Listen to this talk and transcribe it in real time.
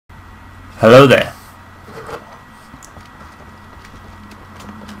Hello there.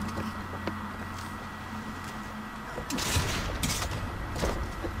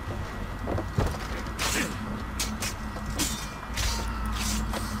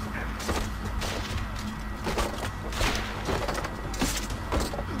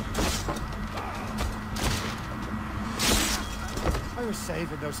 I was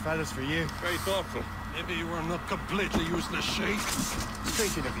saving those fellas for you. Very thoughtful. Maybe you were not completely useless, Sheik.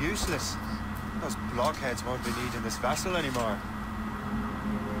 Speaking of useless, those blockheads won't be needing this vessel anymore.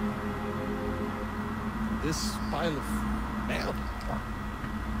 This pile of mail.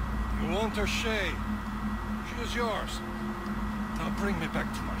 You want her, Shay? She is yours. Now bring me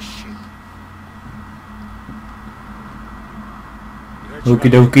back to my ship. Okie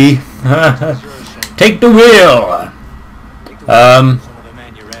dokie. Take the wheel.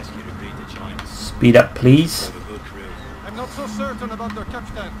 Speed up, please. I'm not so certain about their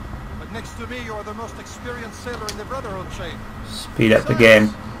captain, but next to me you are the most experienced sailor in the Brotherhood chain. Speed up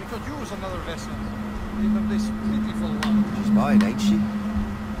again. We could use another vessel, even this pitiful one. She's mine, ain't she?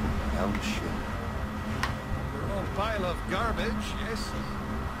 Hell shit. Your own pile of garbage, yes.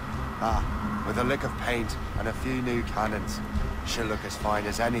 Ah, with a lick of paint and a few new cannons, she'll look as fine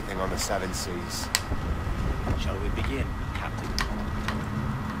as anything on the seven seas. Shall we begin, Captain?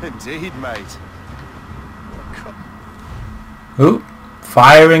 Indeed, mate. Ooh,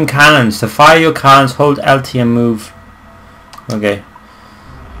 firing cannons. To fire your cannons, hold LT and move. Okay.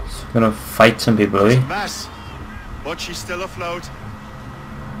 So we're gonna fight some people, are we? Mess, but she's still afloat.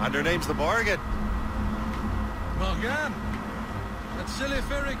 And her name's the Morgan. Morgan? That silly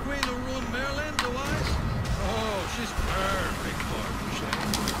fairy queen who ruined Maryland, the wise? Oh, she's perfect for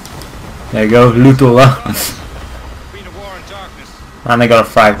you, There you go, loot all that. Queen of War and Darkness. And I got a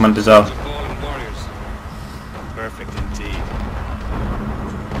fragment as well. Fallen warriors. Perfect indeed.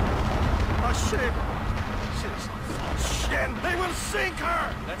 A ship! Shen, they will sink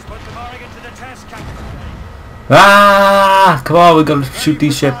her! Let's put the Morrigan to the test, Captain. Ah! Come on, we gotta shoot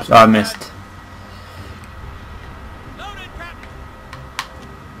these ships. Oh, I missed. Loaded, Captain.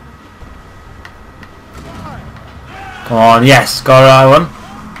 Come on, yes, got that one.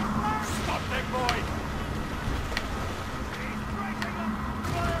 Stop that boy!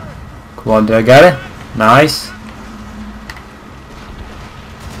 Come on, did I get it? Nice.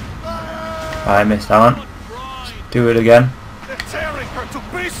 I missed that one. Do it again. They're tearing her to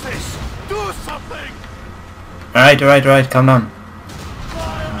pieces! Do something! Alright, calm down.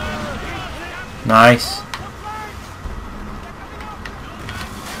 Nice.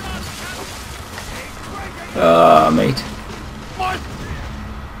 Mate.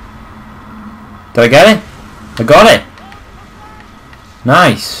 Did I get it? I got it!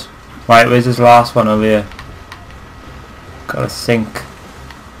 Nice. Right, where's this last one over here? Gotta sink.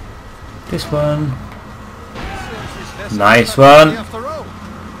 This one. Nice one. After all,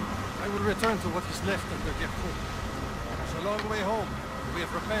 I will return to what is left of the Geppo. It's a long way home. We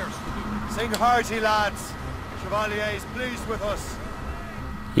have repairs to do. Sing hearty, lads. Chevalier is pleased with us.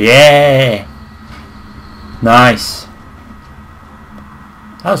 Yeah. Nice.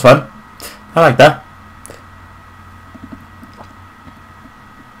 That was fun. I like that.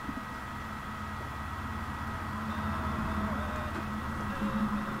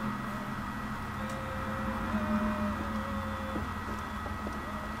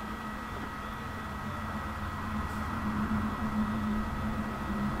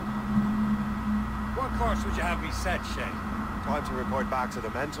 What course would you have me set, Shay? Time to report back to the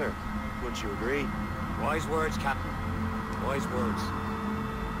mentor. Wouldn't you agree? Wise words, Captain. Wise words.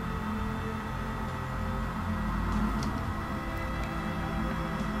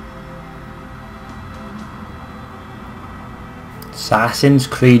 Assassin's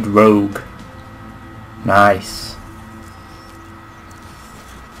Creed Rogue. Nice.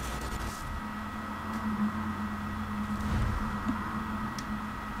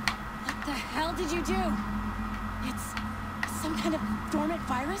 What the hell did you do? It's some kind of dormant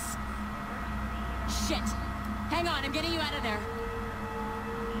virus? Shit. Hang on, I'm getting you out of there.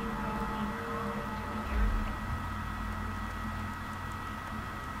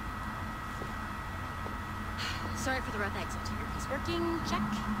 Sorry for the rough exit. Is working? Check.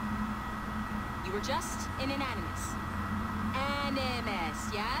 You were just in an animus.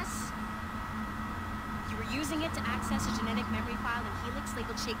 Animus, yes? You were using it to access a genetic memory file in Helix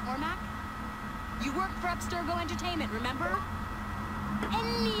labeled Sheikh Cormac? You worked for Abstergo Entertainment, remember?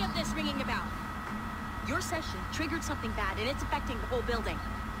 Any of this ringing a bell? Your session triggered something bad, and it's affecting the whole building.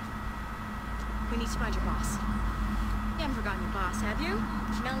 We need to find your boss. You haven't forgotten your boss, have you?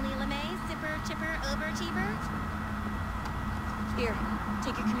 Melanie LeMay, Zipper, Chipper, Overachiever? Here,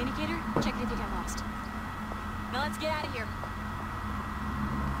 take your communicator, check it if you get lost. Now let's get out of here.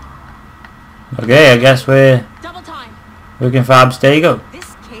 Okay, I guess we're Double time. looking for Abstergo.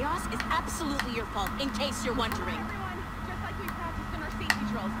 This chaos is absolutely your fault, in case you're wondering.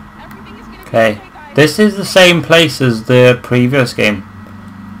 Okay, this is the same place as the previous game.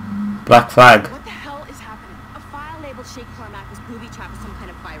 Black Flag. What the hell is happening? A file labeled Shea Cormac was booby-trapped with some kind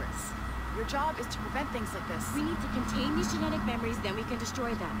of virus. Your job is to prevent things like this. We need to contain these genetic memories, then we can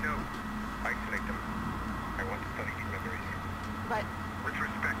destroy them. No. Isolate them. I want to study these memories. But With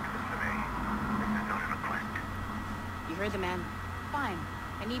respect, Miss LeMay, this is not a request. you heard the man. Fine.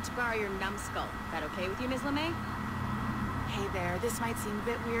 I need to borrow your numbskull. That okay with you, Ms. LeMay? Hey there, this might seem a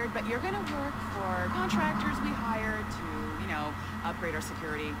bit weird, but you're gonna work for contractors we hired to, you know, upgrade our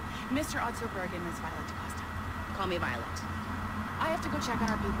security. Mr. Otzoberg and Ms. Violet DaCosta. Call me Violet. I have to go check on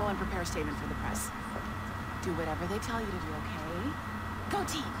our people and prepare a statement for the press. Do whatever they tell you to do, okay? Go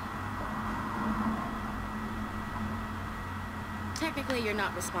team! Technically, you're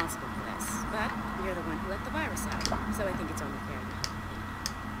not responsible for this, but you're the one who let the virus out, so I think it's only fair you help clean up.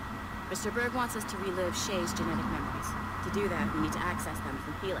 Mr. Berg wants us to relive Shay's genetic memories. To do that, we need to access them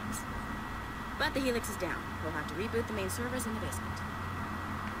from Helix. But the Helix is down. We'll have to reboot the main servers in the basement.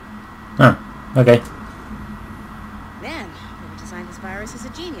 Huh, okay. Man, whoever designed this virus is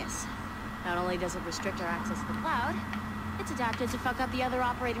a genius. Not only does it restrict our access to the cloud, it's adapted to fuck up the other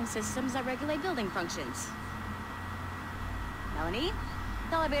operating systems that regulate building functions. Melanie,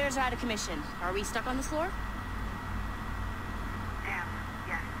 the elevators are out of commission. Are we stuck on this floor? Damn,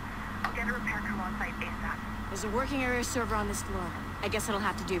 yes. I'll get a repair crew on site ASAP. There's a working area server on this floor. I guess it'll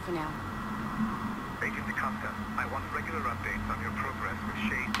have to do for now. Agent DaCosta, I want regular updates on your progress with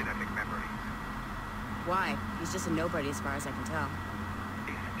Shay's genetic memories. Why? He's just a nobody as far as I can tell.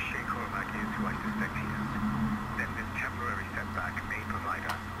 If Shay Cormac is who I suspect he is, then this temporary setback may provide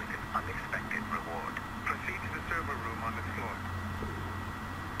us with an unexpected reward. Proceed to the server room on this floor.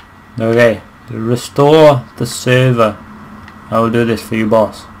 Okay, restore the server. I will do this for you,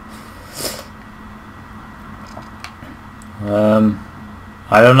 boss.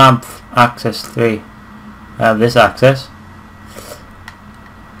 I don't have access 3. I have this access.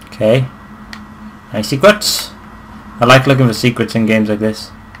 Okay. Any secrets? I like looking for secrets in games like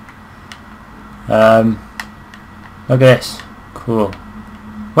this. Look at this. Cool.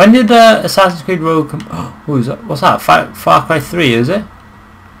 When did Assassin's Creed Rogue come? Oh, who is that? What's that? Far Cry 3, is it?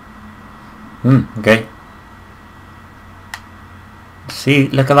 Okay. See,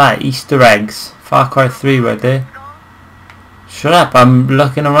 look at that. Easter eggs. Far Cry 3 right there. Shut up, I'm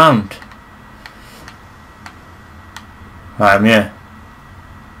looking around. Right, I'm here.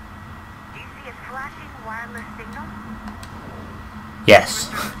 Do you see a flashing wireless signal? Yes.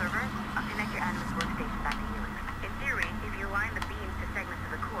 Server, I'll connect your Animus workstation back to Helix. In theory, if you align the beams to segments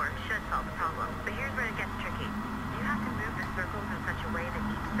of the core, it should solve the problem. But here's where it gets tricky. You have to move the circles in such a way that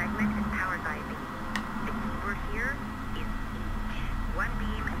each segment is powered by a beam. The keyword here is each. One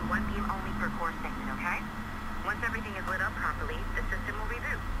beam and one beam only per core segment, okay? Once everything is lit up properly, the system will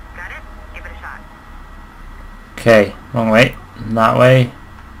reboot. Got it? Give it a shot. Okay, wrong way. That way.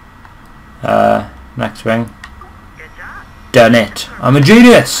 Next ring. Good job. Done it. I'm a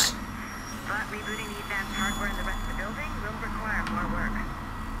genius. But rebooting the advanced hardware in the rest of the building will require more work.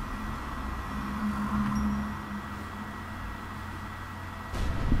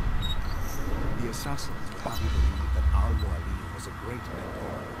 The assassins would have you believe that Al-Mualim was a great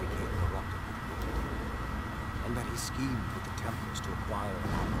mentor who became corrupted with greed, and that he schemed with the Templars to acquire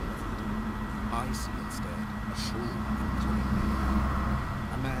an apple of Eden. I see instead a shrewd and cunning man,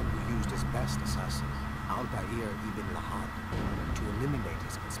 a man who used his best assassin, Al-Ba'ir ibn Lahad, to eliminate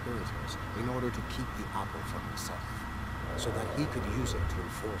his conspirators in order to keep the apple for himself, so that he could use it to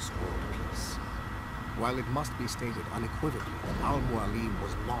enforce world peace. While it must be stated unequivocally that Al-Mualim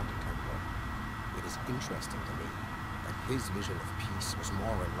was not a Templar, it is interesting to me that his vision of peace was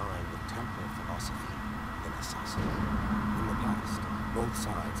more in line with Templar philosophy than assassin. In the past, both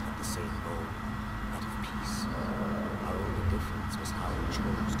sides had the same goal, that of peace. Our only difference was how we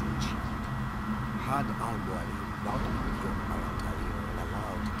chose to achieve it. Had Al-Mualim not been killed by Altair and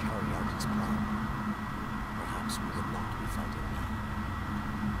allowed to carry out his plan, perhaps we would not be fighting now.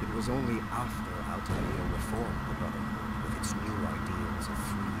 It was only after Altair reformed the Brotherhood with its new ideals of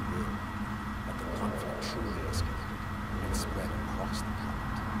free will that the conflict truly escalated and spread across the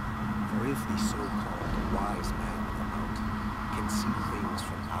planet. For if the so-called wise man of the mountain can see things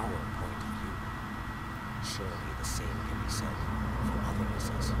from our point of view, surely the same can be said for other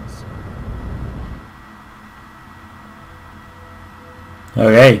assassins.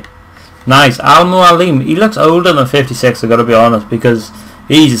 Okay. Nice. Al-Mualim. He looks older than 56, I've got to be honest, because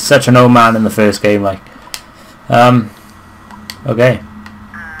he's such an old man in the first game. Like, okay. Okay.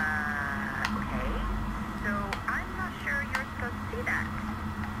 So I'm not sure you're supposed to see that.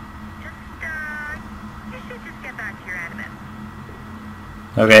 You should just get back to your animus.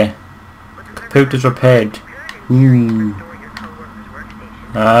 Okay. Computer's repaired. Ooh. You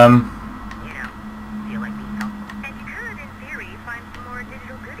know, feel like being helpful. And you could, in theory, find some more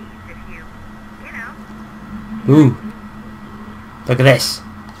digital goodies if you know. Ooh. Look at this.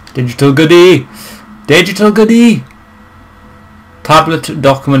 Digital goodie. Digital goodie. Tablet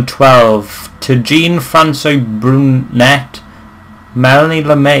document 12. To Jean-Francois Brunette. Melanie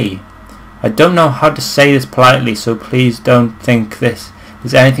LeMay. I don't know how to say this politely, so please don't think this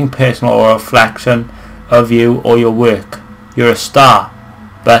is anything personal or a reflection of you or your work. You're a star.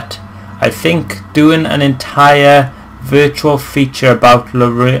 But I think doing an entire virtual feature about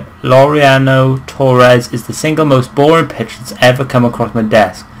Laureano Torres is the single most boring pitch that's ever come across my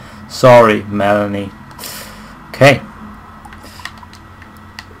desk. Sorry, Melanie. Okay.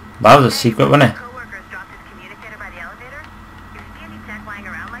 That was a secret, wasn't it? Coworkers dropped his communicator by the elevator. If you see any tech lying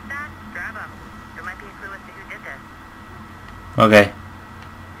around like that, grab them. There might be a clue as to who did this. Okay.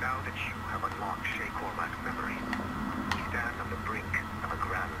 Now that you have unlocked Shay Cormac's memory, he stands on the brink of a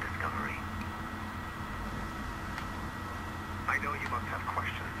grand discovery. I know you must have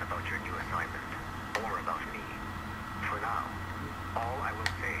questions about your new assignment, or about me. For now, all I will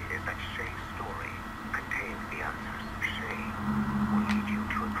say is that Shay's story contains the answers. Shay will lead you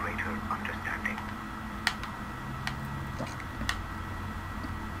to a greater understanding.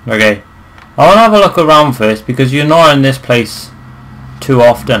 Okay. I want to have a look around first, because you're not in this place too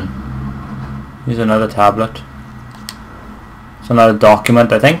often. Here's another tablet. It's another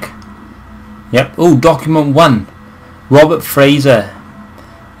document, I think. Yep. Oh, document 1. Robert Fraser.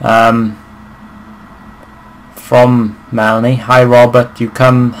 From Melanie. Hi Robert, you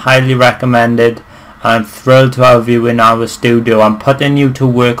come highly recommended. I'm thrilled to have you in our studio. I'm putting you to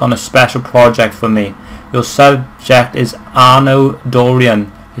work on a special project for me. Your subject is Arnaud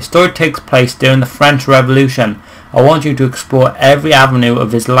Dorian. His story takes place during the French Revolution. I want you to explore every avenue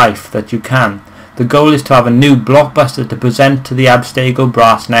of his life that you can. The goal is to have a new blockbuster to present to the Abstergo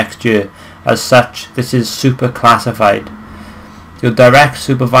brass next year. As such, this is super classified. Your direct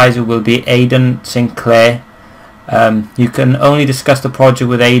supervisor will be Aidan Sinclair. You can only discuss the project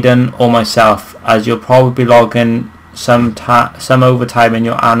with Aidan or myself, as you'll probably log in some overtime in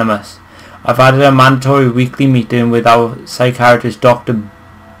your animus. I've added a mandatory weekly meeting with our psychiatrist Dr.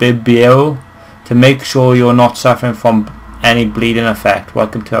 Bibio to make sure you're not suffering from any bleeding effect.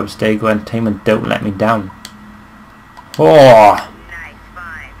 Welcome to Abstergo Entertainment. Don't let me down. Oh. Nice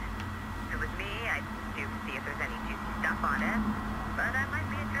find. If it was me, I'd do see if there's any juicy stuff on it. But I might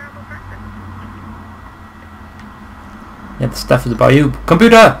be a terrible person. Yeah, the stuff is about you.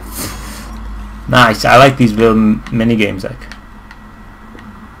 Computer! Nice. I like these little mini games. Like.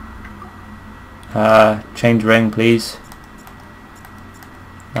 Change ring, please.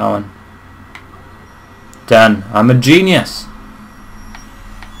 That one. Done. I'm a genius.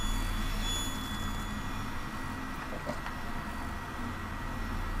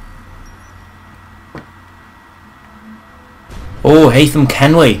 Oh, Haytham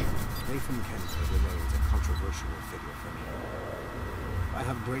Kenway. Haytham Kenway remains a controversial figure for me. I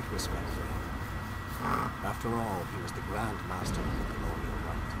have great respect for him. After all, he was the Grand Master of the colonial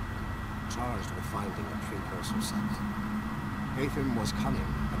rite, charged with finding a precursor site. Haytham was cunning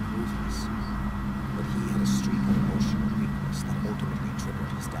and ruthless, but he had a streak of emotional weakness that ultimately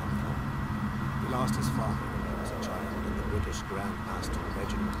triggered his downfall. He lost his father when he was a child, and the British Grand Master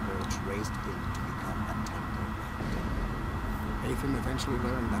Reginald Birch raised him to become a Templar Knight. Haytham eventually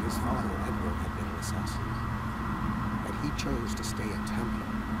learned that his father, Edward, had been an assassin, but he chose to stay a Templar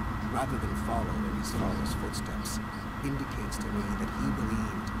rather than follow in his father's footsteps. Indicates to me that he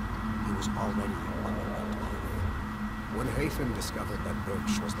believed he was already on the right path. When Haytham discovered that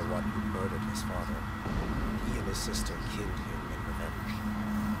Birch was the one who murdered his father, he and his sister killed him in revenge.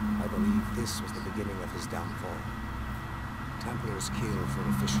 I believe this was the beginning of his downfall. Templars kill for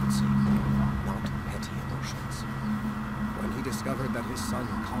efficiency, not petty emotions. When he discovered that his son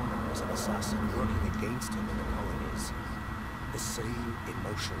Connor was an assassin working against him in the colonies, the same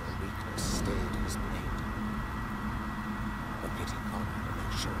emotional weakness stayed his blade. A pity Connor did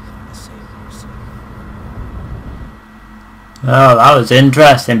not show him the same mercy. Oh, that was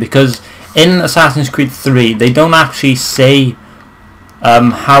interesting, because in Assassin's Creed 3 they don't actually say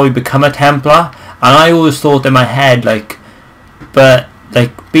how he become a Templar, and I always thought in my head, like, but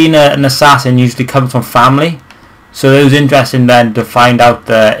like being an assassin usually comes from family, So it was interesting then to find out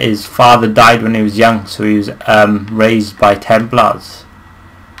that his father died when he was young, so he was raised by Templars.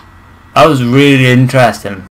 That was really interesting.